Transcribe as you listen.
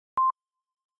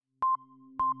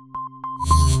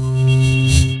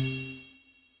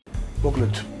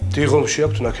მოკლედ, დიღომში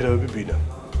აქვთ ნაქერავები ბინა.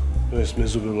 ეს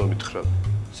მეზობელმა მითხრა.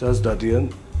 სადაც დადიან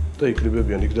და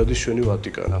იკრიბებიან, იქ დადის ჩვენი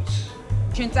ვატიკანიც.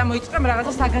 ჩვენ წამოიწყრამ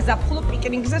რაღაცა საგაზაფხულო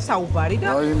პიკნიკზე საუბარი და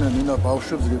აინე ნინა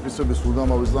ბავშვებს გეფიცების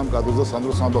უდამავის ლამ კადოს და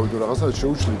სანდროს ამბავი თუ რაღაცა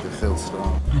შეუჩლიდე ხელს რა.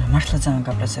 მართლა ძალიან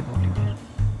გაპრესებული ვარ.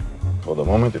 ხო და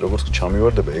მომენტი როგორც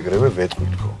ჩამივარდება ეგრევე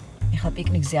ვეტყვით ხო. ეხლა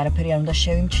პიკნიკზე არაფერი არ უნდა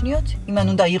შევიმჩნიოთ, იმან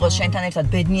უნდა იყოს შენთან ერთად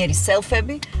ბედნიერი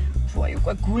სელფები. ვაი,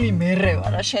 უკვე გული მერე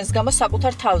ვარ რა შენს გამო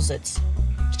საკუთარ თავზეც.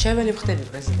 რჩეველი ვხდები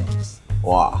პრეზიდენტის.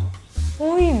 ვა.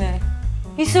 უინე.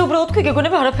 ისე უბრალოდ თქვი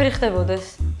გეგონება არაფერი ხდებოდეს.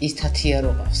 ის თათია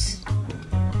რო ყავს.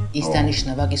 ის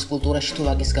დანიშნა ვაგის კულტურაში თუ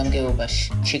ვაგის გამგეობაში.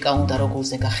 ჩიკა უნდა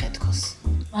როგორზე გახეთქოს.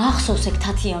 ახსოვს ეგ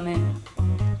თათია მე.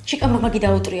 ჩიკამ რომ მაგი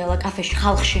დაუტრიალა კაფეში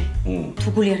ხალხში. თუ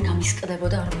გული არ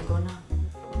გამისკდებოდა არ მეგონა.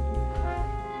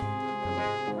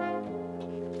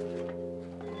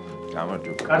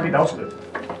 გამარჯობა. კარგი დავსვეთ.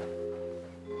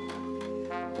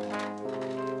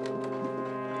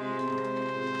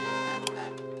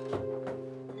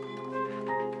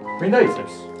 ვინ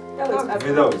დაიწყებს?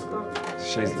 მე დავიწყებ.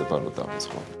 შეიძლება რომ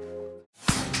დავიწყო.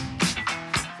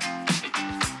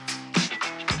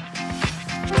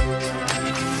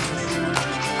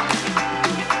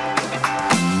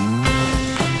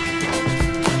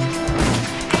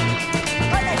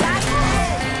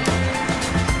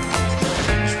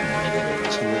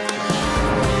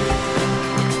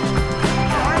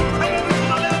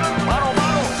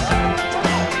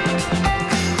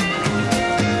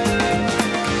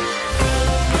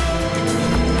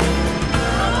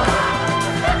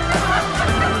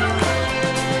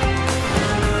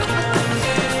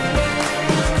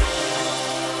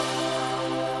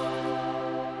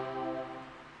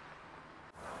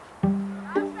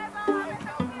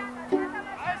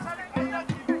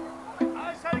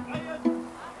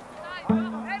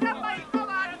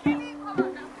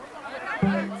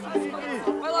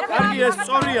 ეს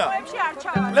სწორია.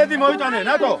 ლედი მოიტანე,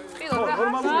 ნატო.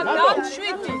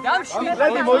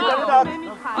 ლედი მოიტანე და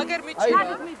აგერ მიჩი.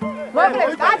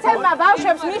 მოკლედ, კაცებმა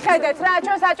ბავშვებს მიხედეთ რა,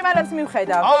 ჩვენ საჭმელებს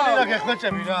მივხედავ. აულინა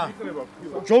გეხმეჭები რა.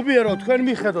 ჯობია რომ თქვენ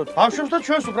მიხედოთ ბავშვებს და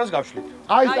ჩვენს უფრას გავშლით.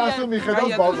 აი ასე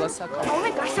მიხედავს ბავშვს. მე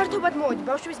გასართობად მოვედი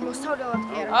ბავშვების მოსავლელად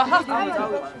კი არა. აჰა.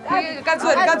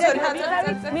 გაძვერი.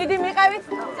 მიდი მიყევით.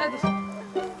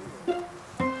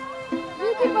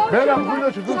 მე რა მგონია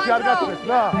თუ არ გაწეს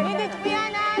რა. მიდი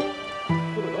ტყიანად.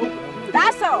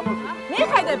 დასო,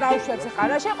 მიხედე ბავშვებს ხარ,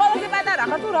 რა შენ ყველაზე პატარა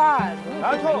ხარ თუ რა არ?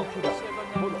 ნატო.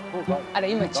 არა,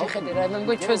 იმათ შეხედე რა, მე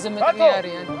მგონი ჩვენზე მეტი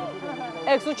არიან.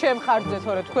 ეგ თუ ჩემ ხარჯზე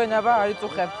თორე თქვენ აბა არ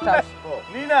იწუხებთ თავს.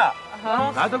 ნინა.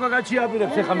 ნატო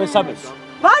გაგაჩიაპირებს ეხა მესამეს.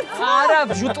 არა,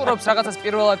 ჟუტურობს რაღაცას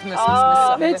პირველად მესამეს.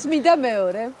 მეც მინდა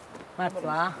მეორე.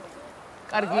 მართლა?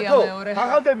 კარგია მეორე.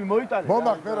 ხაღალდები მოიტანე.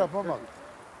 მომაგ მე რა მომაგ.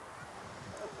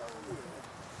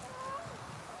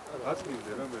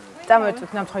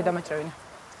 წამოიწვით ნამცხოი დამაჭრევინა.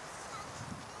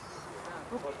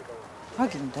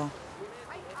 მაგინდა.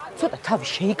 ცოტა თავი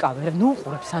შეიკავე, ნუ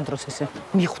უყურებ სანდროს ესე.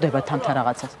 მიხვდება თანთან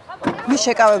რაღაცას. მე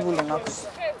შეკავებული მაქვს.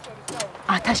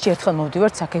 1000-ში ერთხელ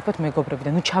მოვდივართ საკეფოთ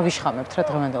მეგობრებიდან, ნუ ჩავიშხამებთ რა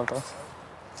დღევანდელ დღეს.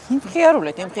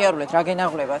 იმღიარულეთ, რა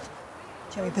გენაღლებათ.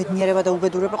 ჩემი ბედნიერება და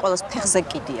უბედურება ყოველს ფეხზე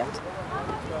კიდიათ.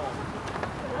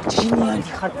 ჯინიანი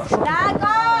ხარ ბავშვი.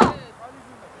 დაგო!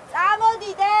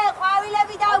 წამოდიდე,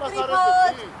 ყვავილები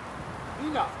დავკრიფოთ.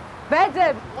 ნინა.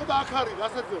 ბეძებ. ხოდა აქ არის,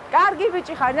 გასაძებ. კარგი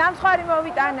ბიჭი ხარ, ნამცხარი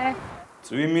მოვიტანე.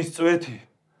 წვიმის წვეთი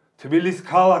თბილის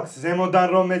ქალაქს ზემოდან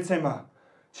რომ ეცემა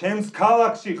ჩემს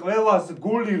ქალაქში ყველას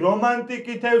გული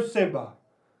რომანტიკით ევსება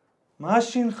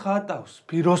მაშინ ხატავს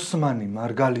პიროსმანი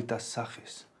მარგალიტას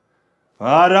სახეს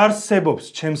არ არსებობს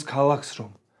ჩემს ქალაქს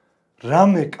რომ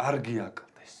რამე კარგი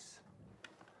აკლდეს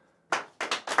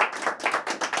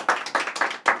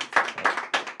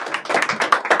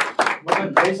მაგრამ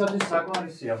დღეისათვის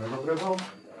საკმარისია მეგობრებო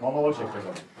მომავალ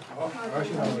შეკრება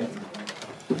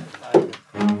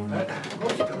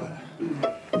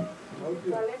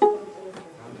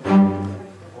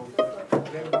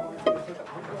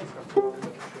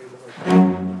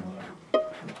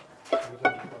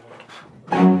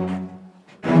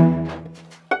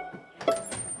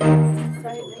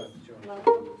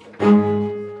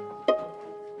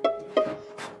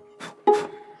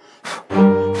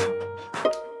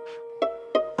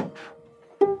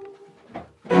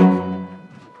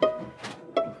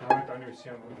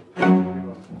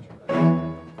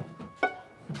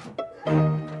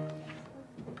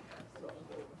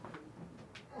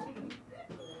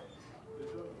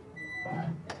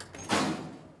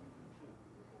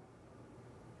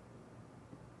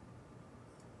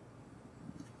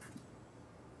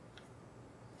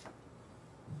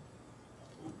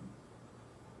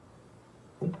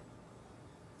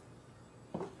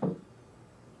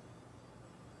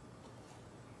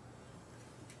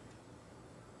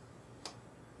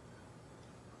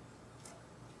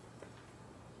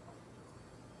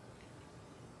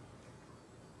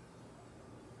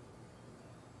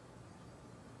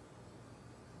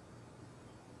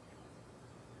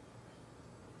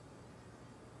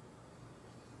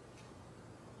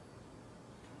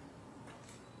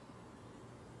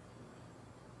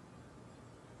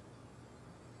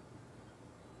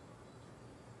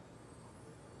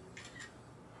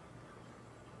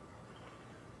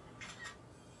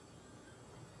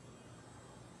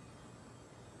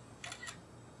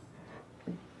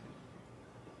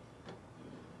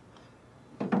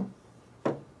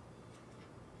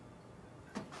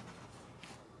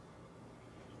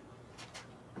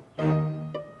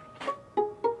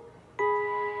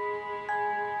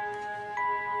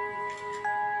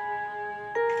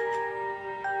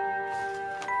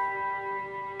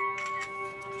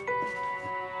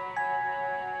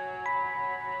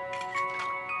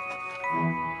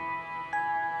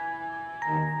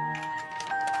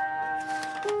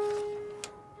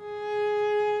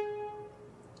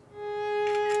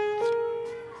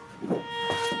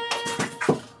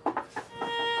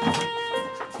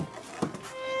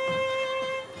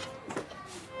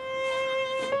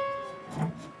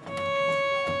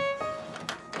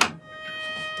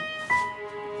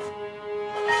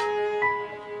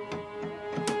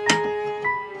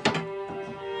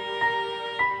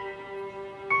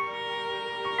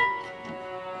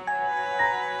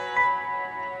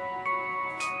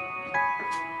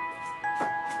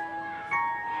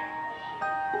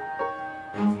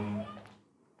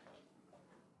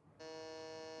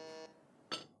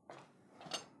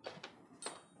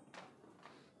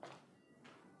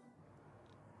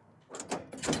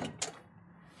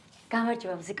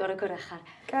გამარჯობა მზიკო, როგორ ახარ?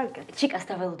 კარგად. ჩიკას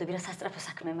დაველოდები რა სასწრაფო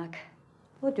საქმე მაქვს.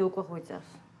 მოდი უკვე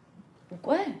ხვიწავს.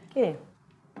 უკვე? კი.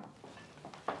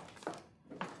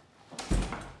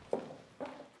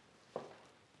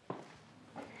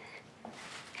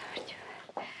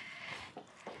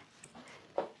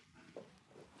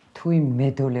 თუ იმ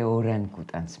მედოლე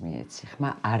ორანგუტანს მიეცი, ხმა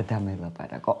არ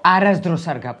დამელაპარაკო, არასდროს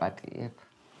არ გაპატიებ.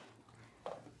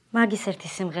 მაგის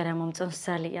ერთი სიმღერა მომწონს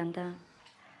ძალიან და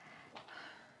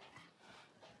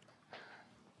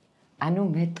ანუ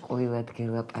მე ტყუილად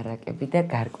გელაპარაკები და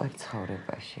გარკვევ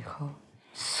ცხოვრებაში, ხო?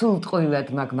 სულ ტყუილად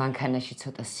მაგ მანქანაში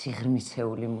ცოტა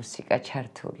სიღრმისეული მუსიკა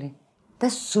ჩართული და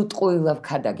სულ ტყუილად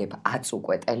ვქადაგებ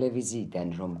აწუკვე ტელევიზიიდან,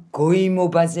 რომ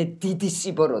გოიმობაზე დიდი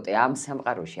სიბოროტე ამ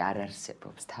სამყაროში არ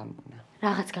არსებობს თამუნა.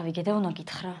 რაღაც გავიგე და უნდა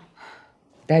გითხრა.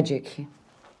 დაჯექი.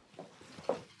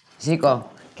 ზიკო,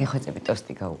 გეხვეწები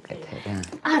ტოსტი გაუკეთე რა.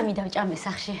 არ მინდა ვჭამე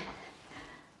სახში.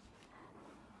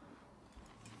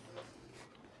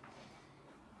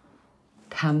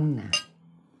 თამუნა.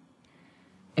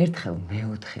 ერთხელ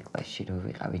მეოთხე კლასში რო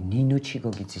ვიყავი, ნინოჩი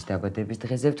გოგიცის დაბადების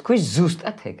დღეზე ვთქვი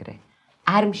ზუსტად ეგრე.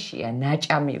 არმშია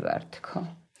ნაჭამი ვარ თქო.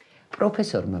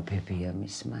 პროფესორმა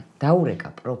ბებიამისმა დაურეკა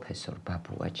პროფესორ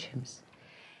ბაბუაჩემს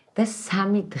და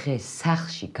 3 დღე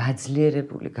სახლში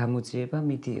გაძლიერებული გამოძიება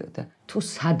მიდიოდა. თუ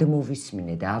სად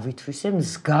მოვისმინე და ავითვისე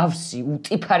მსგავსი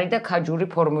უტიფარი და ქაჯური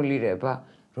ფორმულირება,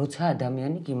 როცა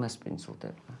ადამიანი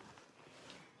გიმასპინძლდება.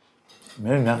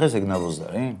 მე ნახეს ეგ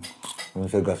ნაბოზარი?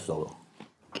 ვინც გასწავლა.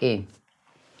 კი.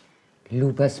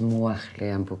 ლუბას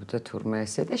მოახლე ამბობდა თურმე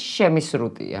ესე და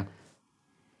შემისრუტია.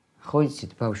 ხო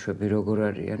იცით ბავშვები როგორ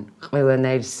არიან?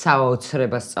 ყველანაირ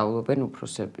საოცრებას სწავლობენ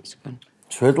უფროსებისგან.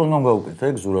 სვეტლანამ გაუკეთა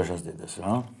ეგ ზურაშას დედას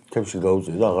რა. ქებში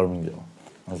გაუწია და აღარ მინდაო.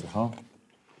 ასე ხო?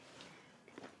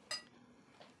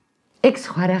 ეგ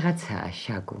სხვა რაღაცაა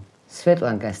შაგუ.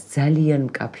 სვეტლანგას ძალიან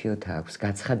მკაფიოთა აქვს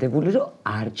გაცხადებული, რომ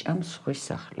არ ჭამს სხვის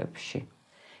სახლებში.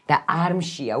 და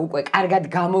არმშია უკვე კარგად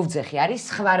გამოვძეხი, არის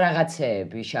სხვა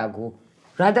რაღაცეები შაგუ.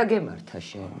 რა დაგემართა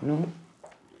შენ, ნუ?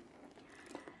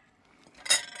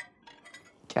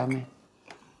 ჭამე.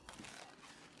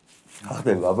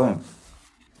 ახლა ბაბა.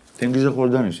 თენგიზე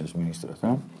ხორდანიშეს მინისტრად,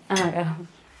 რა? არა.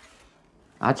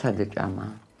 აცადე ჭამა.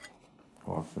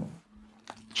 ვაფშე.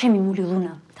 ჩემი მული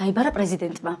ლუნა დაიბარა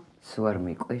პრეზიდენტმა. სულ არ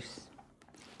მიყვირს.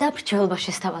 და ბრჩეულობა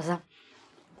შესთავაზა.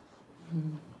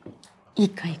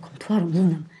 იქ გაიქო თუ არა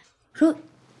ლუნამ, რომ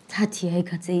თათია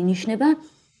ეგაძე ინიშნება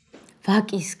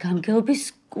ვაკის გამგეობის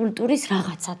კულტურის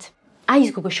რაღაცად. აი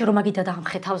ეს გოგო შენ რომ მაგიდა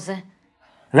დაამხეთავზე.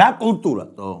 რა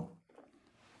კულტურატო?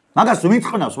 მაგას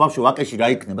მიწყნავს ვაფშე ვაკეში რა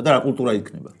იქნება და რა კულტურა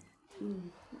იქნება?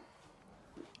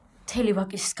 მთელი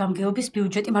ვაკის გამგეობის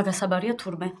ბიუჯეტი მაგასაბარია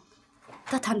თურმე.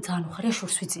 და თან ძალიან უხარია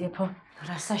შურს ვიწიეფო.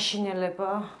 რა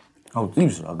საშინელებაა. აუ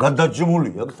წივს რა,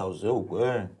 გადაჯმული აქვს თავზე უკვე.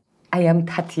 აი ამ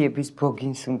თათიების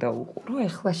ბოგინს უნდა უყურო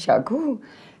ეხლა შაგუ?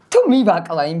 თუ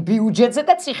მივაკლა იმ ბიუჯეტზე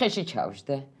და ციხეში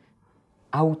ჩავშდე.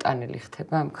 აუტანელი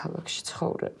ხდება ამ ქალაქში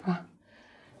ცხოვრება.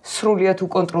 სრულიად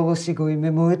უკონტროლოსი გოიმე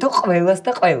მოედო ყველას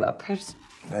და ყველაფერს.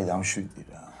 აი დამშვიდი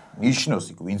რა. ნიშნოს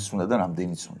იქ ვინც უნდა და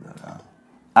რამდენიც უნდა რა.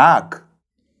 აქ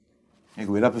ეგ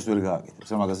ვერაფერს ვერ გააკეთებს,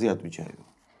 ამაგაზე ატვიჩაიო.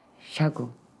 შაგუ,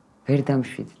 ვერ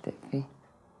დამშვიდდები.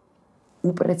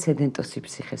 უპრეცედენტო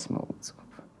სიფსიხეს მოუწყობ.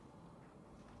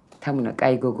 თამუნა,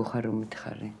 კაი გოგო ხარ რომ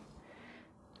მითხარი.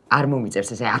 არ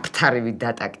მომიწევს ესე აფთარივით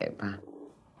დატაკება.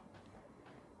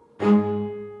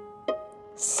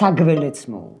 საგველეც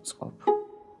მოუწყობ.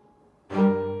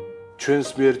 ჩვენს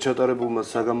მიერ ჩატარებულმა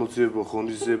საგამოძიებო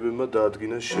ღონისძიებებმა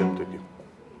დაადგინა შემდეგი.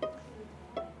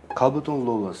 ქალბატონ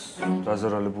ლოლას,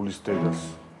 დაზარალებულის დედას,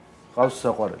 ყავს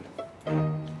საყვარელი.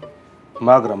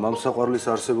 მაგრამ ამ საყვარლის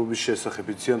არსებობის შესახებ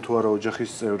იციან თუ არა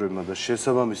ოჯახის წევრებმა და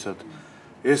შესაბამისად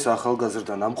ეს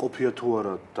ახალგაზრდა ნამყოფია თუ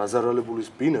არა დაზარალებულის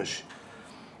ბინაში,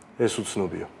 ეს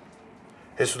უცნობია.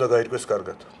 ეს უნდა გაიტყვეს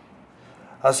კარგად.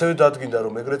 ასევე დადგინდა,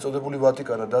 რომ ეგრეთ წოდებული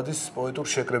ვატიკანა დადის პოეტურ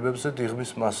შეკრებებზე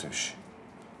დიღმის მასივში.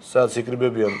 სადაც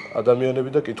იკრიბებიან ადამიანები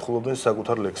და კითხულობენ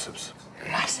საკუთარ ლექსებს.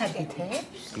 რას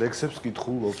აკეთებს? ლექსებს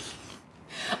კითხულობს.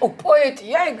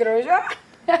 პოეტია ეგროჟა?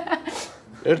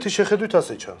 ერთი შეხედვით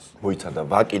ასე ჩანს. მოიცადა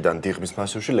ვაკიდან დიღმის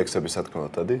მასივში ლექსების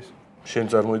სათქმელად დადის? შენ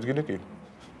წარმოიდგინე კი?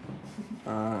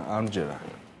 ამჯერა.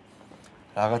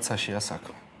 რაღაცაშია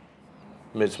საქმე.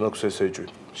 მეც მაქვს ეს ეჭვი.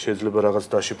 შეიძლება რაღაც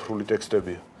დაშიფრული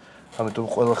ტექსტებია. ამიტომ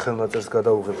ყველა ხელნაწერს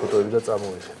გადავუღე ფოტოები და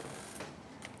წამოვიღე.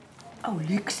 აუ,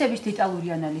 ლექსების დეტალური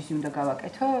ანალიზი უნდა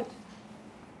გავაკეთოთ?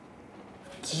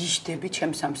 გიჟდები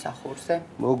ჩემს სამსახურზე?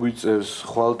 მოგვიწევს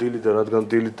ხვალდილი და რადგან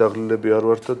დილით დაღლილები არ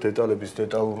ვართ და დეტალების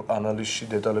დეტალურ ანალიზში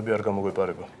დეტალები არ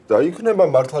გამოგვეპარება. და იქნება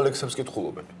მართლა ლექსებს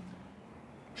კითხულობენ.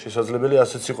 შესაძლებელი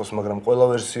ასეც იყოს, მაგრამ ყველა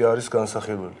ვერსია არის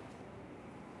განსახილველი.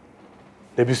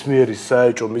 ნებისმიერი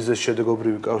საეჭო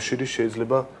მიზეზ-შედეგობრივი კავშირი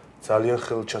შეიძლება ძალიან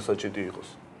ხელჩასაჭიდი იყოს.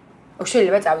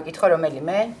 შეიძლება წავიკითხო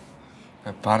რომელიმე?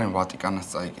 ბარემ ვატიკანას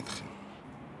წაიკითხე.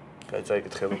 კაი,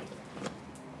 წაიკითხე.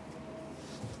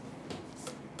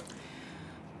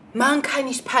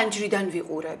 მანქანის ფანჯრიდან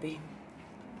ვიყურები.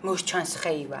 მოსჩანს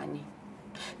ხეივანი.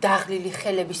 დაღლილი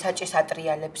ხელები საჭეს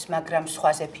ატრიალებს, მაგრამ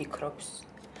სხვაზე ფიქრობს.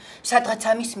 სადღაც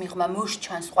ამის მიღმა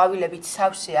მოსჩანს ყვავილებით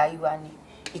სავსე აივანი,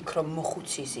 იქ რომ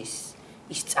მოხუციზის,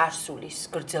 ის წარსულის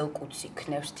გრძელკუცი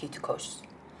ქნევს თითქოს.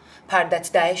 ფარდაც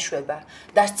დაეშვება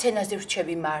და სცენაზე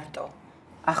ვრჩები მარტო.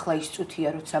 ახლა ის წუთია,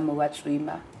 როცა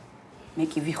მოვაწვიმა. მე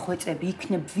კი ვიხვეწები,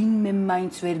 იქნებ ვინმე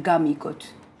მაინც ვერ გამიგოთ.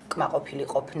 კმაყოფილი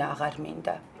ყოფნა აღარ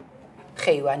მინდა.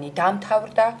 ხეივანი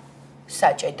დამთავრდა,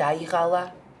 საჭე დაიღალა,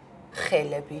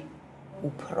 ხელები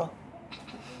უფრო.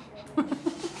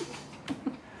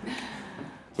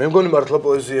 მე მგონი მართლა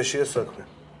პოეზიაშია საქმე.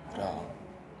 რა?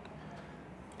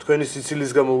 თქვენი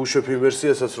სიცილის გამო უშვებ იმ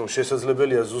ვერსიასაც, რომ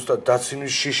შესაძლებელია ზუსტად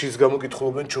დაცინვის შიშის გამო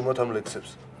კითხულობენ ჩუმად ამ ლექსებს.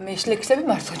 მე ლექსები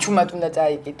მართლა ჩუმად უნდა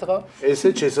წაიკითხო.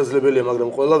 ესეც შესაძლებელია, მაგრამ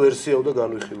ყველა ვერსია უნდა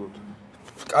განვიხილოთ.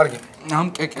 კარგი, ამ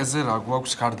კეკეზე რა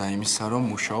გვაქვს გარდა იმისა, რომ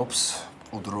მუშაობს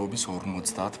მყუდროების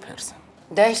 50 ფერზე.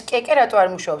 და ეს კეკე რატო არ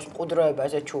მუშაობს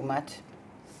მყუდროებაზე ჩუმად?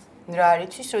 რა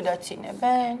არის ის რო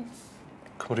დაცინებენ?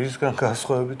 ქმრისგან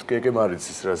გასხვავებით კეკე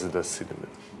მარიცის რაზე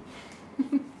დაცინებენ.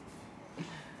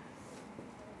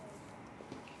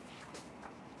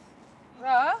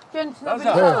 რა?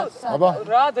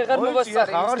 რა, დეღარ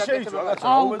მოვასწარი ის გაკეთება.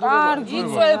 აუ, კარგი,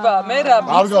 იწובה, მე რა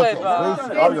მიწובה.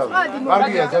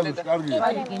 კარგია, კარგია.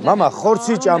 მამა,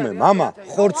 ხორცი ჭამე, მამა,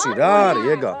 ხორცი რა არის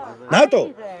ეგა? ნატო,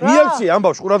 მიელცი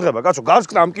ამბავს ყურადღება, კაცო,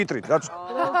 გასკრა ამ კიტრით, კაცო.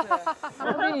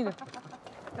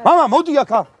 მამა, მოდი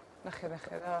აქა. ნახე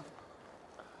რა.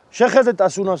 შეხედე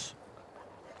ტასუნას.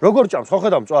 როგორ ჭამს, ხო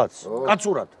ხედავ მწვადს?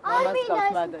 კაცურად.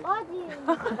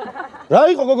 რა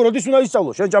იყო გოგო, როდის უნდა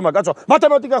ისწავლო? შენ ჭამა, კაცო,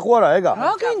 მათემატიკა ხო არა ეგა?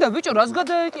 რა გინდა, ბიჭო, რას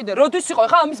გადაეკიდე? როდის იყო?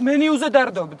 ხა ამის მენიუზე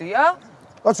დარდობდი, ა?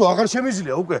 კაცო, აღარ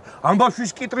შემიძლია უკვე.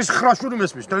 ამბავშვის კიტრის ხრაშური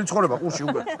მესმის, თელი ცხოვრება ყურში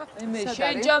უკვე.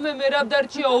 შენ ჭამე მე რა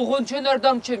დარჩია, ოღონდ შენ არ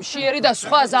დამჩემ, შიერი და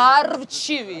სხვას არ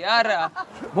ვჩივი, არა.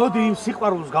 მოდი იმ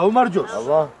სიყვარულს გავუმარჯოს.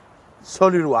 აბა.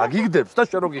 სოლი რო აგიგდებს და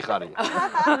შენ რო გიხარია.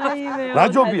 რა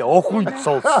ჯობია ოხუნდ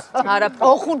სოლს. არა,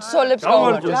 ოხუნდ სოლებს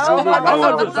გავუმარჯოს.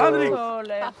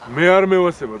 მე არ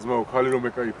მევასება ძმაო, ხალი რომ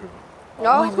ეკაიფება.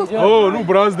 ო, ნუ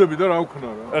ბრაზდები და რა ვქნა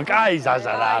რა. კაი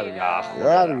ზაზა რა არის ახლა.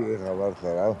 რა ვიღა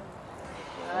მარხა რა.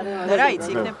 რა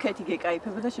იცი, იქნებ ქეთი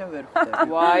გეკაიფება და შენ ვერ ხვდები.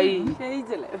 ვაი,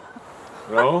 შეიძლება.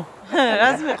 რა?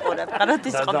 რას მეყურებ?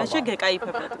 ყარათის ყოლა შენ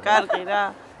გეკაიფება. კარგი რა.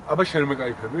 აბა შენ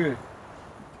მეკაიფები?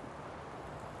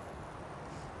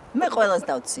 მე ყველას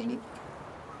დავცინი.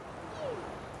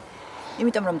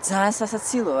 იმიტომ რომ ძალიან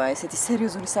სასაცილოა ესეთი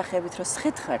სერიოზული სახეებით რო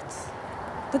სხეთხართ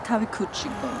და თავი ქუჩში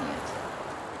გონიათ.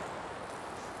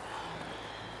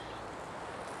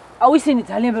 აუ ისინი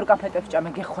ძალიან ბევრ კაფეტებს ჭამე,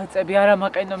 გეხვეწები, არა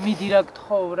მაყენო, მიდი რა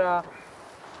გთხოვ რა.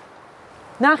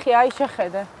 ნახე, აი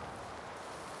შეხედე.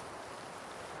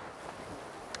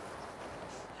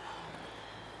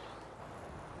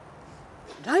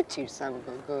 რა ჭირს ამ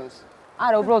გოგოს?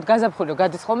 არა, უბრალოდ გაზაფხულიო,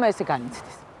 გადის ხოლმე ესე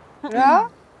განიცდის. რა?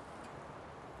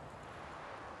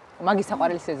 მაგის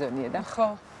საყვარელი სეზონია და. ხო.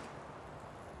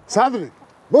 სადრი,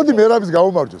 მოდი მერაბის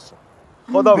გავუმარჯოს.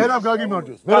 ხო და მერაბ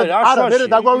გაგიმარჯოს. არა, მე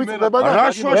დაგვავიწყდება და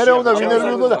მე უნდა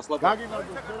ვინერი უნდა და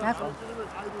გაგიმარჯოს.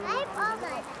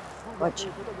 ვაჭი,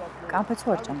 კამფეთს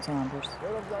ვარ ჭამ ძალიან ბევრს.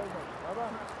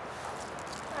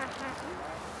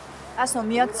 ასო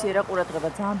მიაქციე რა ყურადღება,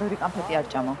 ძალიან ბევრი კამფეთი არ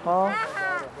ჭამო, ხო?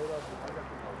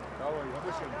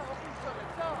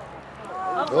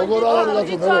 როგორ არის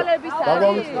გაწო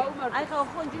დაგვავიწყდა. აი ხო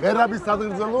ხონჯი. მერაბის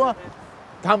სადღერძელოა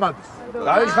თამადის.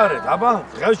 გაიხარეთ, აბა,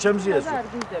 დღეს ჩემზია ეს.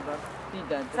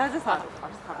 დიდად. ზაზეს არ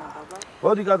უყარს თამადობა.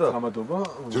 მოდი გადო. თამადობა?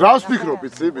 რას ფიქრობ,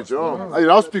 იცი ბიჭო? აი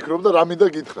რას ფიქრობ და რა მინდა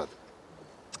გითხრათ.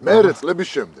 მერე წლების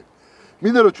შემდეგ.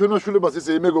 მინდა რომ ჩვენაშვილებას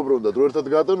ისე იმეგობრონდა დრო ერთად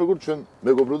გაატარონ, როგორც ჩვენ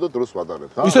მეგობრობდა დროს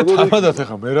ვატარებთ. ისე თამადად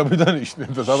ახლა მერაბიდან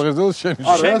იშნებ და სადღერძელოს შენ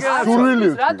იშნებ. არა, სურვილი.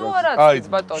 რატო არ არის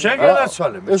ბატონო? შენ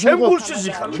გადაცვალე, მე შენ გულში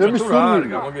ზიხარ, ჩემი სურვილი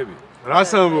გამოგები.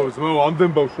 რას ამბობს, მე ამდენ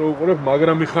ბავშვს შევუყურებ,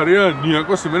 მაგრამ მიხარია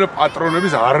ნიაკოს იმენა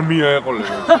პატრონების არმია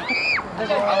ეყოლება.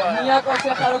 ნიაკოს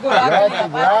ახლა როგორ არმია?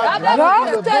 რა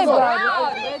ხდება?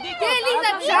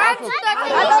 გელინა ჩაცუდა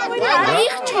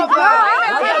იხჩობა.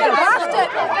 რა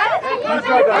ხდება?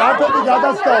 კაფეთი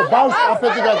გადასწავ, ბავშვს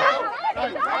კაფეთი გადა.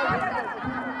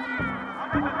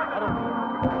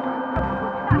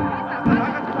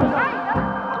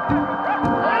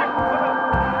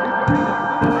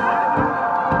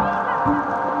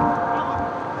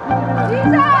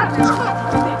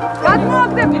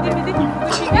 გადმოაგდები, მიდი.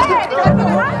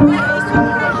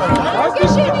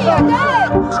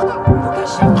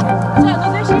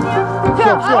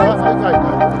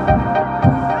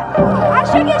 არ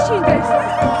შეგეშინდეს.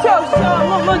 Всё,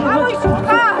 მოდი.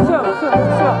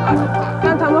 Всё.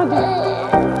 განთა მოდი.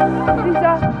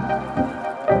 ლიზა.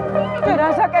 მე რა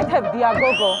საკეთებდია,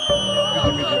 გოგო?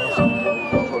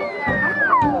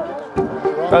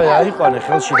 აიყვანე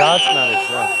ხელში დააწნარეთ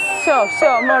რა.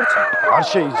 Всё, მორჩა. არ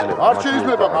შეიძლება. არ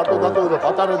შეიძლება მარტო დატოვება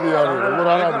პატარები არის, როგორ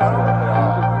არ არის.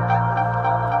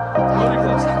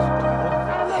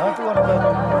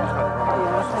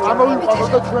 ამოვიყვანო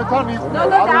და ჩვენთან იყო.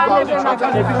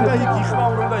 და იქ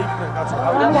იხმაურო და იქნე კაცო.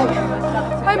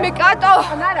 აი მე კატო.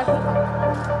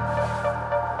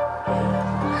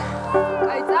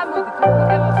 აი წამოდი თუ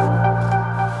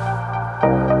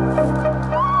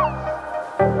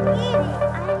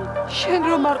შენ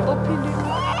რომ არ ყოფილი.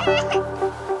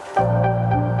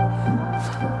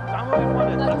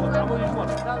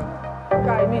 გამოიყვანე.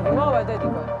 კაი, მიდი, მოვა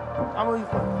დედიკო.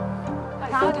 გამოიყვანე.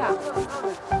 თათა.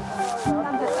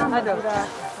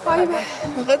 აი მე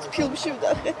რაღაც ფილმში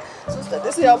ვდახე. ზუსტად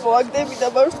ესე ამოაგდები და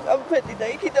მარს კამფეტი და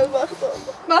იქიდან ვახტო.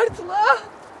 მართლა?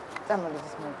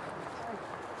 წამოდის მე.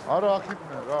 არა,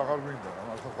 აქიყვნენ რა, აღარ მინდა.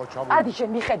 მართლა ხო ჩამო. ადი შენ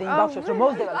მიხედე იმ ბავშვებს რომ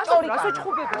მოვდება. სწორი კაცო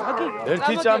ჩხუბები რა გი.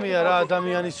 ერთი წამია რა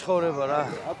ადამიანის ცხოვრება რა.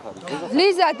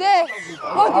 ლიზა დე.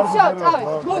 მოდი всё, წავე.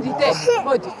 მოდი დე.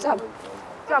 მოდი, წამ.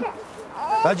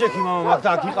 დაჯექი მამა მაგ და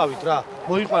აქ იყავით რა.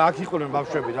 მოიყვანე აქ იყვნენ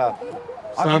ბავშვები რა.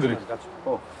 სანდრი.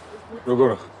 ხო. როგორ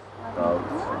ახ?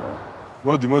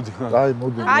 მოდი. აი,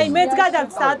 მოდი. აი, მეც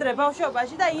გადავწდა ადრე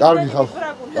ბავშვობაში და კარგი ხალხი.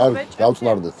 კარგი,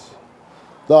 დავწნარდეთ.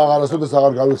 და აღარასოდეს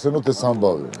აღარ გავიხსენოთ ეს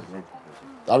ამბავი.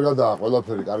 კარგადაა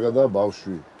ყველაფერი, კარგადაა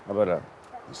ბავშვი. აბა რა.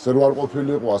 ისე რო არ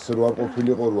ყოფილიყო, ასე რო არ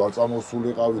ყოფილიყო, რო არ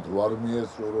წამოსულიყავით, რო არ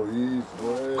მიესწრო, რო ის,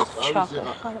 რო ეს, არის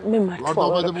ეხა. მე მართლა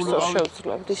ვერ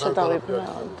შევძლებდი, ისე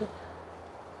დავიბრუნავდი.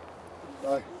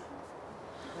 აი.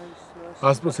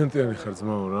 100%-იანი ხარ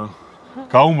ძმაო რა.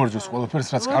 გაუმარჯოს ყველაფერს,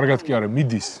 რაც კარგად კი არა,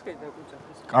 მიდის.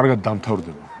 კარგად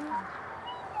დამთავრდება.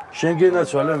 შენ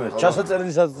გენაცვალე მე.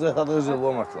 ჩასაწერილი სადღეზე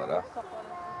ვამართლა რა.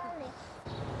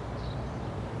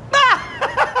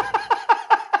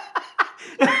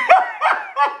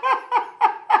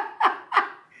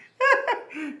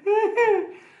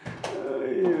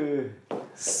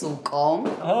 სუკომ?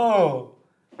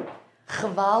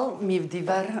 ხვალ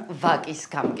მივდივარ ვაკის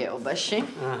გამგეობაში.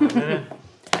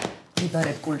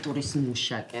 მიბარებ კულტურის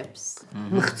მუშაკებს,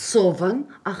 მხცოვან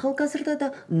ახალგაზრდა და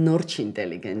ნორჩ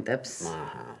ინტელიგენტებს.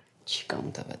 ჩიკა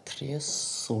უნდა ვათრიო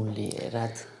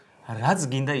სულიერად. რაც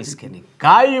გინდა ისქენი.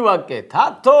 გაივაკე,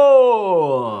 თათო!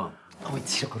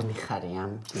 ვიცი როგორ მიხარია.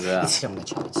 იცი რომ უნდა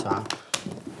ჩავიცვა.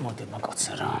 მოდი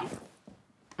მოკოცა რა.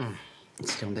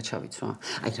 იცი რომ უნდა ჩავიცვა.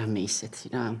 აი რამე ისეთი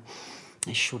რა.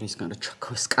 შურისგან რა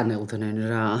ჩაქოსკანელდნენ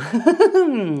რა.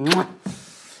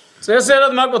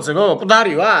 წესერად მაკოცე, გოგო,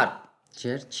 მკვდარი ვარ?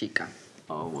 ჯერ ჩიკა.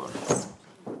 აუა.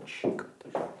 ჩიკა.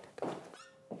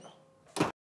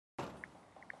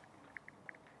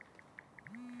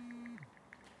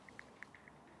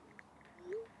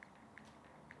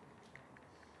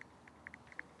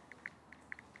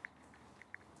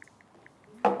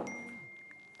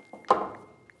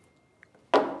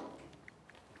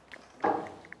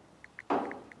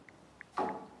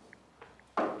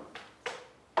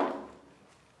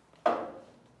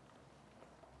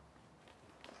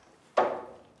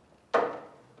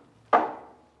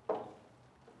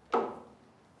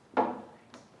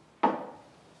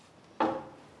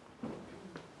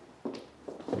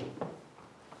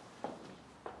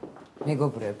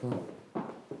 მეგობრებო,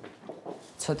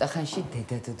 ცოტა ხანში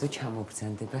დედადოდო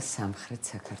ჩამოგზანდება სამხრეთ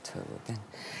საქართველოდან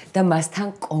და მასთან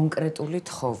კონკრეტული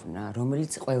თხოვნა,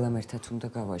 რომელიც ყველამ ერთად უნდა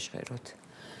გავაჟღეროთ.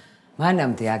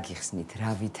 მანამდე აგიხსნით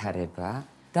რა ვითარება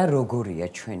და როგორია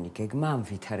ჩვენი გეგმა ამ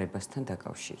ვითარებასთან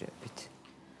დაკავშირებით.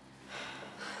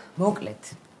 მოკლედ,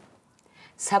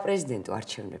 საპრეზიდენტო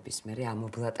არჩევნების მერე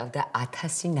ამობლატავდა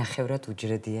 1000 ნახევრად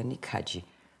უჯრედიანი ქაჯი.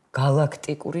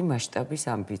 გალაქტიკური მასშტაბის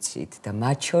ამბიციით და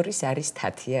მათ შორის არის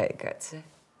თათია ეგაძე.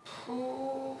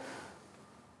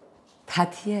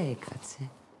 თათია ეგაძე,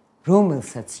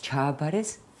 რომელსაც ჩააბარეს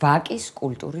ვაკის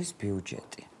კულტურის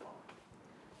ბიუჯეტი.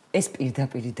 ეს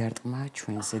პირდაპირ დარტყმაა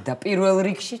ჩვენზე და პირველ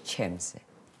რიგში ჩემზე.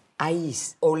 აი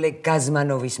ის ოლეგ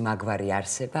გაზმანოვის მაგვარი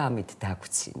არსება ამით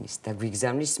დაგვცინის და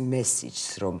გვიგზავნის მესიჯს,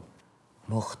 რომ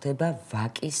მოხდება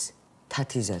ვაკის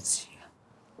თათიზაცია.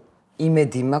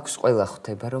 იმედი მაქვს ყველა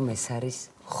ხვდება რომ ეს არის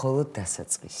მხოლოდ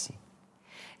დასაწყისი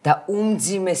და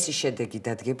უმძიმესი შედეგი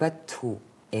დადგება თუ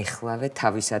ეხლავე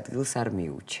თავის ადგილს არ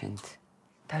მიუჩენთ.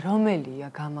 და რომელია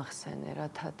გამახსენე რა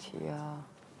თათია?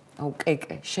 აუ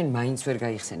კეკე, შენ მაინც ვერ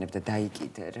გაიხსენებ და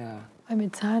დაიკიდე რა. აი მე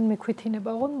ძალიან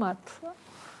მექვითინება ვარ მართლა.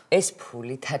 ეს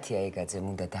ფული თათია ეგაძემ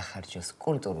უნდა დახარჯოს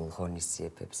კულტურულ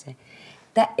ღონისძიებებზე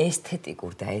და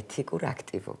ესთეტიკურ და ეთიკურ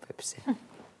აქტივობებზე.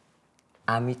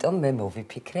 ამიტომ მე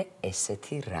მოვიფიქრე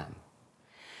ესეთი რამ.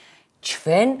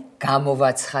 ჩვენ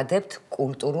გამოვაცხადებთ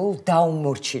კულტურულ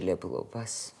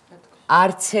დაუმორჩილებლობას.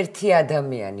 არც ერთი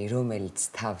ადამიანი, რომელიც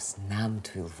თავს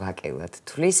ნამდვილ ვაკელად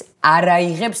თვლის, არ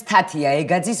აიღებს თათია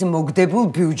ეგაძის მოგდებულ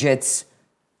ბიუჯეტს.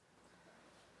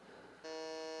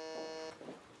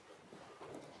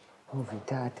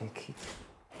 მოვიდა ადექით.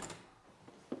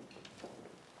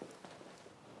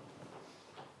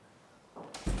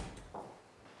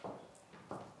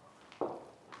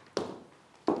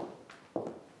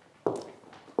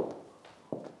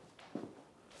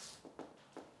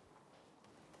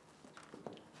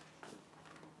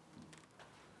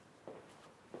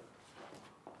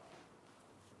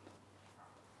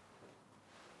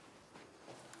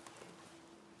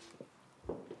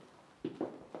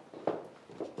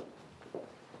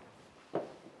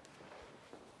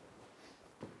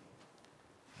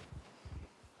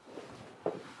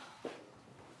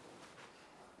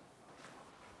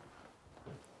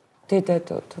 დედა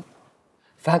დოდო,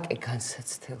 ვაკე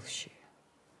განსაცდელშია.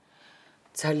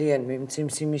 ძალიან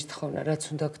მიმძიმს იმის თხოვნა, რაც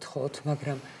უნდა გთხოვოთ,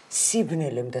 მაგრამ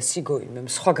სიბნელემ და სიგოიმემ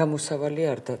სხვა გამოსავალი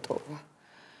არ დატოვა.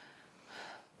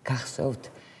 გახსოვთ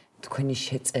თქვენი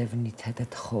შეწევნითა და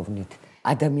თხოვნით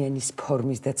ადამიანის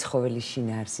ფორმის და ცხოველის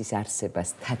შინაარსის არსებას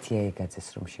თათია ეგაძეს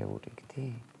რომ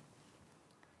შეურიგდი?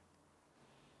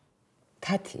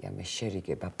 თათია მე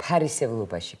შერიგება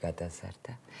ფარისევლობაში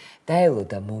გადაზარდა.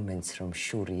 დაელოდა მომენტს, რომ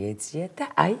შური ეძია და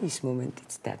აი ის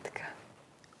მომენტიც დადგა.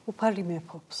 უფალი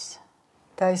მეფობს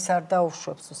და ის არ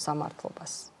დაუშვებს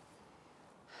უსამართლობას.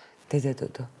 დედა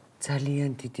დოდო,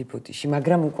 ძალიან დიდი ბოდიში,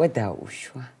 მაგრამ უკვე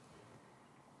დაუშვა.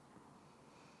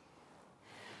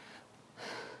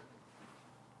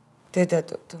 დედა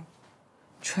დოდო,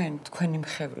 ჩვენ თქვენი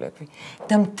მხევლები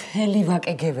და მთელი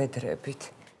ვაკე გევედრებით.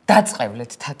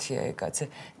 დაწყევლეთ თათია ეგაძე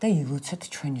და ილოცეთ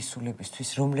ჩვენი სულებისთვის,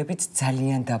 რომლებიც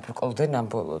ძალიან დაბრკოლდნენ ამ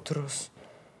ბოლო დროს.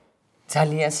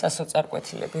 ძალიან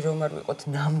სასოწარკვეთილები რომ არ ვიყოთ,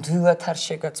 ნამდვილად არ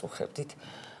შეგაწუხებდით.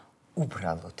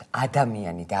 უბრალოდ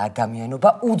ადამიანი და ადამიანობა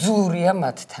უძლურია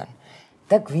მათთან.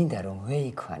 და გვინდა რომ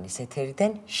ვეიქვანის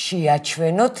ეთერიდან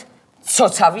შეაჩვენოთ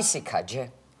ცოცავი სიქაჯე.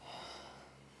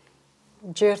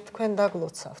 ჯერ თქვენ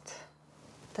დაგლოცავთ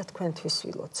და თქვენთვის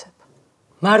ვილოცებ.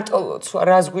 მარტო ლოცვა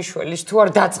რას გვიშველის თუ არ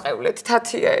დაწყევლეთ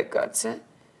თათია ეგაძე?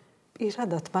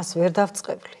 პირადად მას ვერ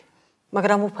დავწყევლი,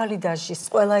 მაგრამ უფალი დასჯის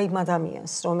ყველა იმ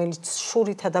ადამიანს, რომელიც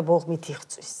შურითა და ბოღმით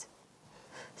იღწვის,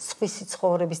 სხვისი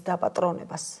ცხოვრების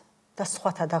დაპატრონებას და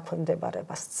სხვათა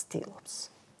დაქვემდებარებას ცდილობს.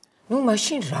 ნუ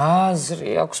მაშინ რა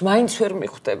აზრი აქვს? მაინც ვერ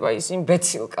მიხვდება ის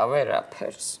იმბეცილკა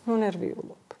ვერაფერს. ნუ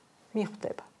ნერვიულობ.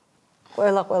 მიხვდება.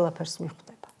 ყველაფერს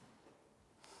მიხვდება.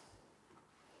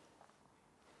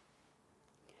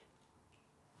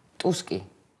 ტუსკი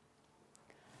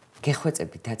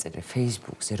გეხვეწები დაწერე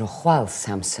Facebook-ზე, რომ ხვალ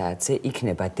 3 საათზე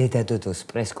იქნება დედა დოდოს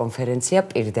პრესკონფერენცია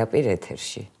პირდაპირ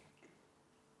ეთერში.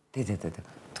 დედა დოდო,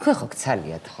 თქვენ ხო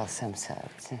გცალიათ ხვალ 3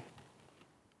 საათზე?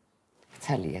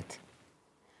 გცალიათ.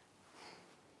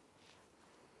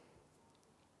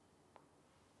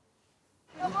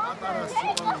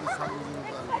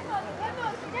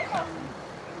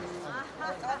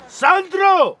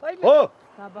 სანდრო! ო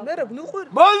მე რა გნუყურ?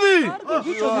 მოდი!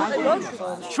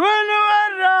 ჩვენ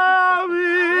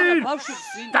ვარავინ!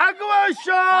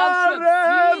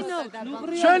 დაგვაშორებ!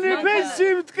 შენი ფიცი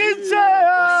მტკიცე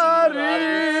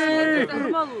არის!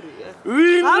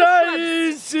 ვინ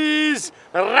რაისის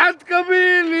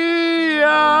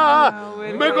რატკბილია!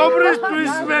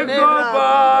 მეგობრისთვის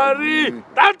მეგობარი!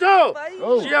 დათო!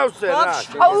 შეავსე რა!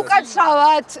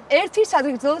 უკაცრავად, ერთი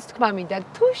სადღეგრძელოს თქმა მინდა,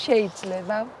 თუ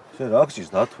შეიძლება. შენ რა გჭირს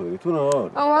დათვერი თუ რა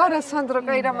არის? არა, სანდრო,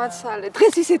 კაი რა მაცალე.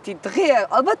 დღეს ისეთი დღეა,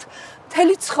 ალბათ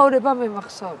მთელი ცხოვრება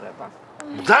მემახსოვრება.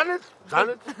 ძალიან.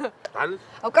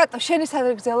 კატო, შენი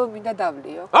სადღეგრძელო მინდა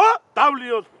დავლიო.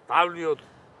 დავლიოთ.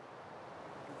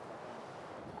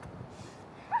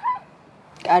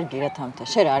 კარგი რა თამთა,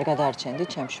 შენ არ გადაარჩენდი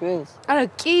ჩემ შვილს? არა,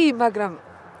 კი, მაგრამ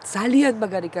ძალიან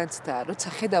მაგარი განცდაა, როცა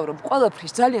ხედავ რომ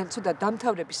ყველაფრის ძალიან ცუდა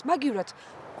დამთავრების მაგივრად,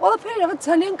 ყველაფერი რაღაც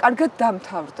ძალიან კარგად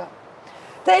დამთავრდა.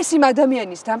 და ეს იმ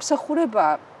ადამიანის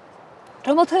დამსახურებაა,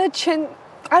 რომელთანაც შენ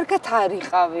კარგად არ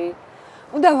იყავი.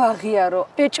 უნდა ვაღიარო,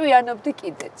 ბეჭვიანობდი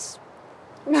კიდეც.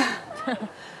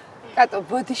 კატო,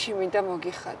 ბოდიში მინდა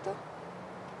მოგიხადო.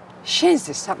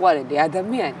 შენზე საყვარელი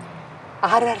ადამიანი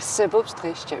არ არსებობს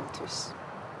დღეს ჩემთვის.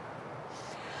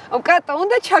 კატო,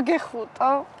 უნდა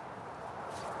ჩაგეხუტო.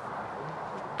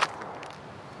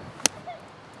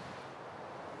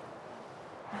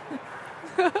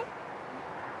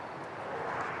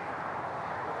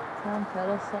 სამ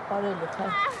ფეროს საყვარელი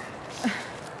ხარ.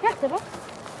 რა ხდება?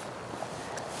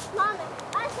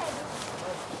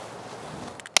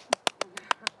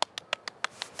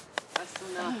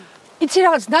 იცი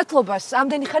რაღაც ნათლობას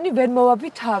ამდენი ხანი ვერ მოვაბი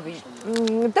თავი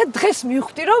და დღეს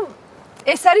მივხვდი რომ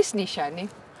ეს არის ნიშანი.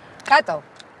 კატო.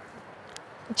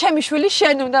 ჩემი შვილი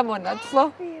შენ უნდა მონათლო.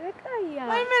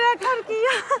 აი მე რა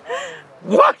კარგია.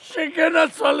 ვახშე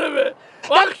გენაცვალებე.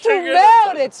 ვახშე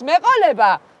მეორეც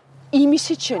მეყოლება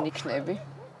იმისით შენ იქნები.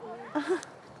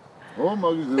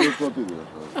 მაგის დედოფლატია.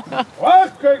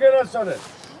 ვახშე გენაცვალე.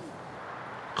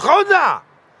 ხოდა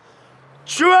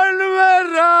ჩვენ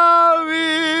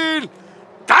ვერავინ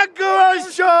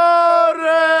დაგვაშორეს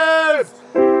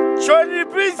ჩვენი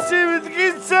პიცი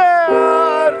მდგიცე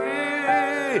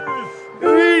არის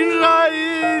ვინ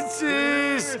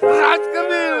რაიცის რა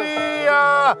თქმია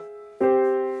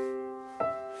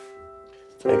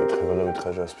წაიკითხება და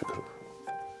მითხარ რას ფიქრობ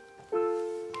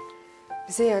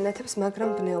ზეანათებს მაგრამ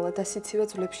ბნელა და სიცივე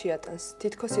ძლებში ატანს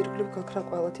თითქოს ირგვლივ გაქრა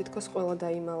ყველა თითქოს ყველა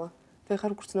დაიმალა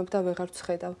ვეღარ გრძნობ და ვეღარ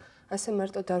ვცხედავ ასე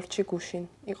მარტო დავრჩი გუშინ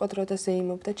იყო დრო და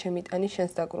ზეიმობდა ჩემი ტანი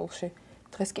შენს დაკრულში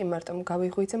დღეს კი მარტო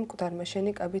გავიღვიძე მკვდარმა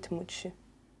შენი კაბით მუჩში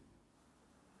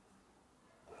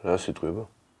რა სიტყვება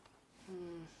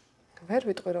ვერ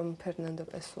ვიტყვი რომ ფერნანდო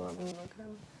პესოამი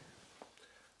მაგრამ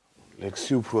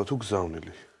ლექსი უფრო თუ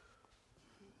გზავნილი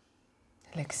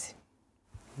ლექსი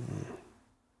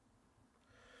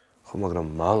ხო მაგრამ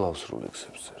მალავს რო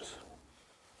ლექსებს წერს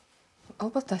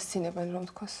ალბათ დასცინებენ რომ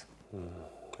თქოს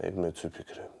ეგ მეც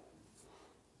ვიფიქრე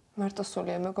მარტო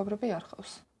სულია მეგობრები არ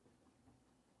ხავს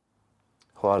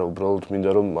ხო არა უბრალოდ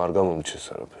მინდა რომ არ გამომჩეს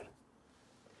არაფერი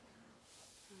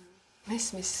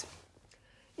მესმის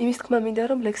იმის თქმა მინდა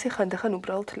რომ ლექსი ხანდახან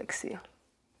უბრალოდ ლექსია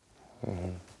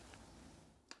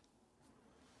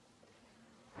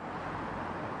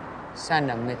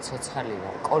სანამ მე ცოცხალი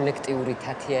ვარ კოლექტიური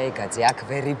თათია ეგაძე აქ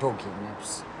ვერ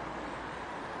იბოგინებს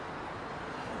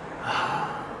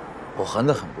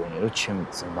ხანდახან გონი რომ ჩემი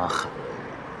ძმა ხარ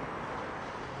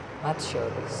მათ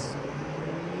შორის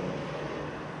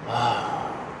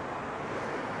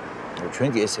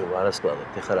ჩვენ კი ესე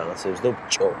ვარასკვლავებთ ეხა რაღაცებს და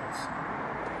ვჭოვთ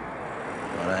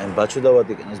მაგრამ ამ ბაჩო და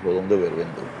ვატიკანის ბოლომდე ვერ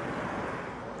ვენდო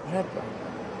რატო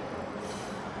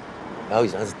რავი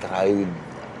რაღაც დრაივი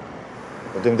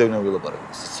მინდა ოდემდე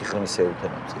ვილაპარაკო სიხრმისეულ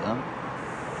თემებზე რა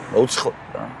მოუცხოთ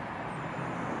რა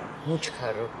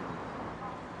მუჩქარო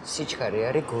სიჩქარე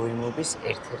არის გოიმობის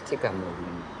ერთ-ერთი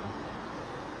გამოვლენა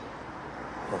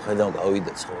ხედავ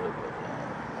გავიდა ცხოვრება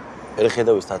ვერ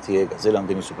ხედავ ეს თათია ეგაზე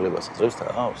რამდენი სუფლებას აძლევს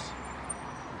თავს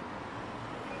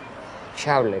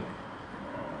ჩავლებ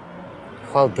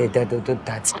ხვალ დედადოდო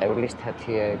დაწყევლის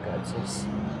თათია ეგაძეს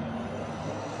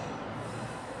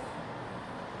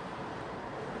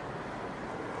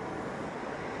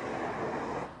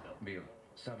ბილ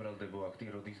საბრალდებო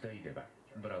აქტი როდის დაიდება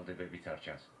ბრალდებებიც არ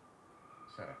ჩანს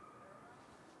სარა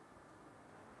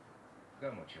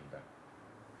გამოჩნდა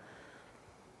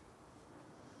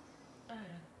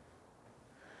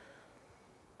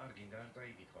არ გინდა არ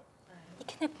დაიგითხო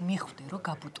იქნებ მიხვდე რომ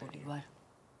გაბუტული ვარ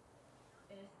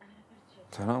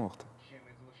თან რა მოხდა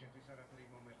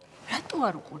რატო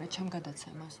არ უყურე ჩემ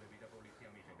გადაცემას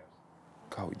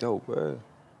გავიდა უკვე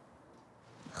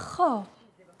ხო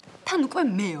თან უკვე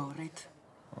მეორედ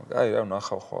აი რა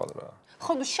ნახავ ხვალ რა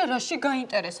ხო ნუ შენ რაში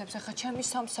გაინტერესებს ახლა ჩემი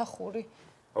სამსახური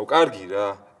აუ კარგი რა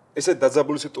ესე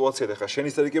დაძაბული სიტუაციაა ხა შენ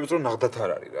ისტერიკებს რო ნახდათ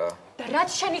არ არის რა და რაც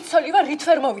შენი ცოლი ვარ რით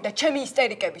ვერ მოვიდა ჩემი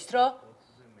ისტერიკების რო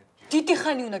დიდი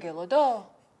ხანი უნდა გელოდო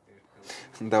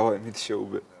დავაი მით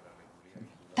შეუბე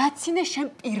დაცინე შენ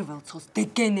პირველ ცოლს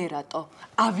დეგენერატო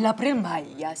ავლაბრელ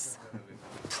მაიას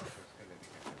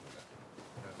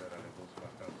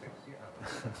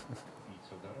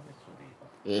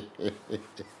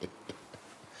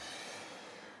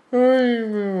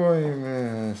ვაიმე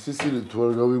სიცილი თუ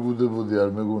არ გავიგუდებოდი არ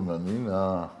მეგონა ნინა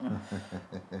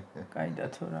კაიდა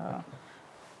თუ რა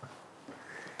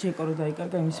ჯეკო რო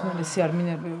დაიკარგა იმის მალესი არ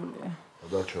მინერვეულია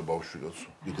დაჩა ბავშვი კაცო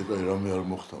კიდე კაი რამე არ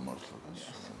მოხდა მართლა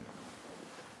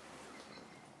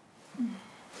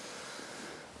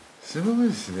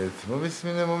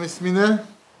მომისმინე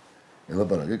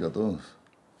ელაპარაკე კატოს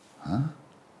ჰა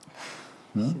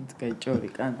შენც კაი ჭორი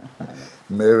კანა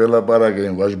მე ველაპარაკე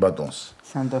ვაჟ ბატონს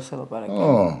სანდოს ელაპარაკე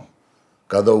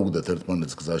გადაუგდეთ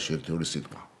ერთმანეთს გზაში ერთი-ორი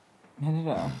სიტყვა მე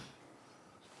რა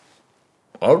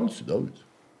არ ვიცი დავით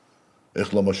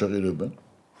ეხლა მაშაყირებენ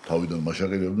თავიდან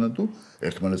მაშაყირებდნენ თუ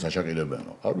ერთმანეთს აშაყირებენ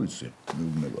არ ვიცი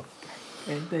მიუგნება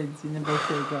და ძინება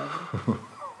შეგავი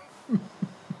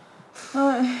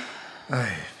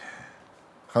აი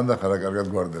ხანდახან რა კარგად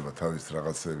გვარდება თავის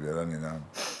რაღაცები არა ნინა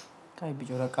კაი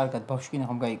ბიჭო რა კარგად ბავშვი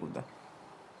ხომ გაიგუდა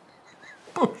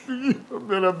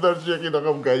მერამდარ შეყიდა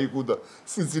ხომ გაიკუდა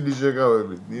სიცილის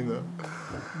შეკავებით ნინა.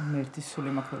 მერტის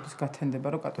სული მაქვს გათენდება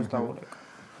რომ კატოს დაურეკა.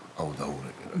 აუ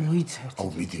დაურეკე რა. მოიცერთ. აუ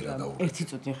მიდი რა დაურეკე. ერთი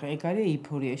წუთი ხა ეგ არის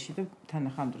ეიფორიაში და თან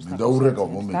ახლა ამ დროს დაურეკავ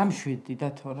მომენტი. დამშვიდი და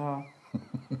თო რა.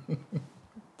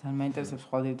 თან მაინტერესებს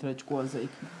ხვალდით რა ჭკუაზე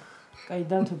იქნება. კაი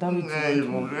დანთო დავიცი.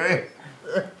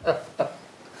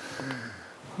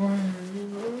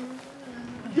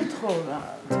 გითხოვა.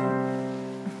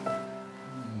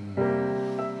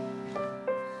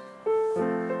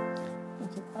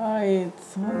 აი,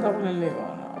 ცოტავლელი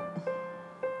ვარა.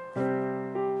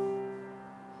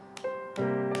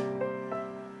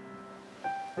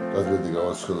 გაზეთი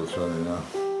გავასხელოთ რა ნინა.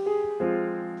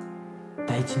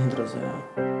 დაიჩინე დროზე რა.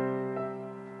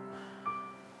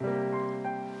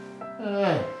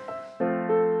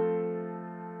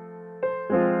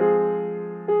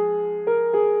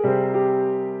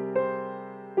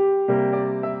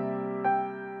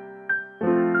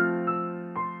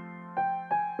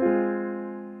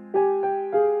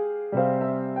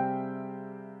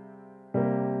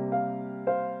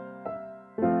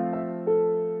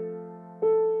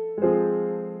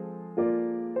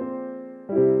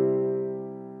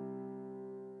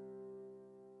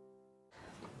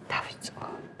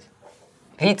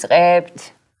 ვიწყებთ.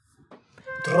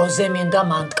 დროზე მინდა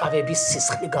მანტკავების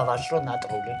სისხლი გავაჟრო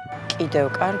ნატრული. კიდევ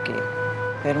კარგი.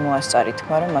 ვერ მოასწარი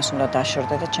თქმა, რომ მას უნდა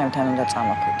დაშორდა და ჩემთან უნდა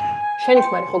წამოხვიდე. შენი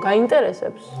ხმარი ხო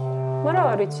გაინტერესებს? მაგრამ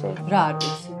არ იცი. რა არ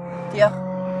ვიცი? დიახ.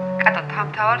 კატო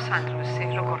თამთავარ სანდრუსი,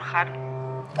 როგორ ხარ?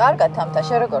 კარგად თამთა,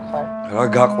 შე როგორ ხარ? რა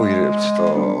გაყვირებთ თო?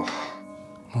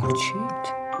 მორჩით.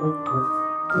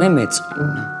 მე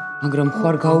მეწყინა, მაგრამ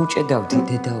ხوار გაუჭედავდი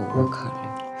დედაუა ქალი.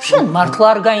 შენ მართლა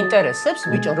არ გაინტერესებს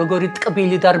ბიჭო როგორი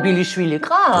ტკბილი და რბილი შვილი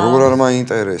ყავს? როგორ არ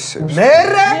მაინტერესებს?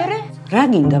 მერე? რა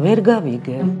გინდა ვერ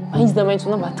გავიგე? მაინც და მაინც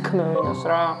უნდა მათქმევინოს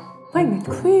რა. ვაი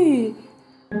მეთქვი?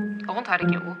 ოღონდ არ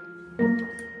იგიღო.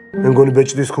 მე მგონი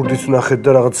ბეჭდის ქურდიც ვნახეთ და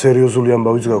რაღაც სერიოზული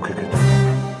ამბავიც გავქეკეთ.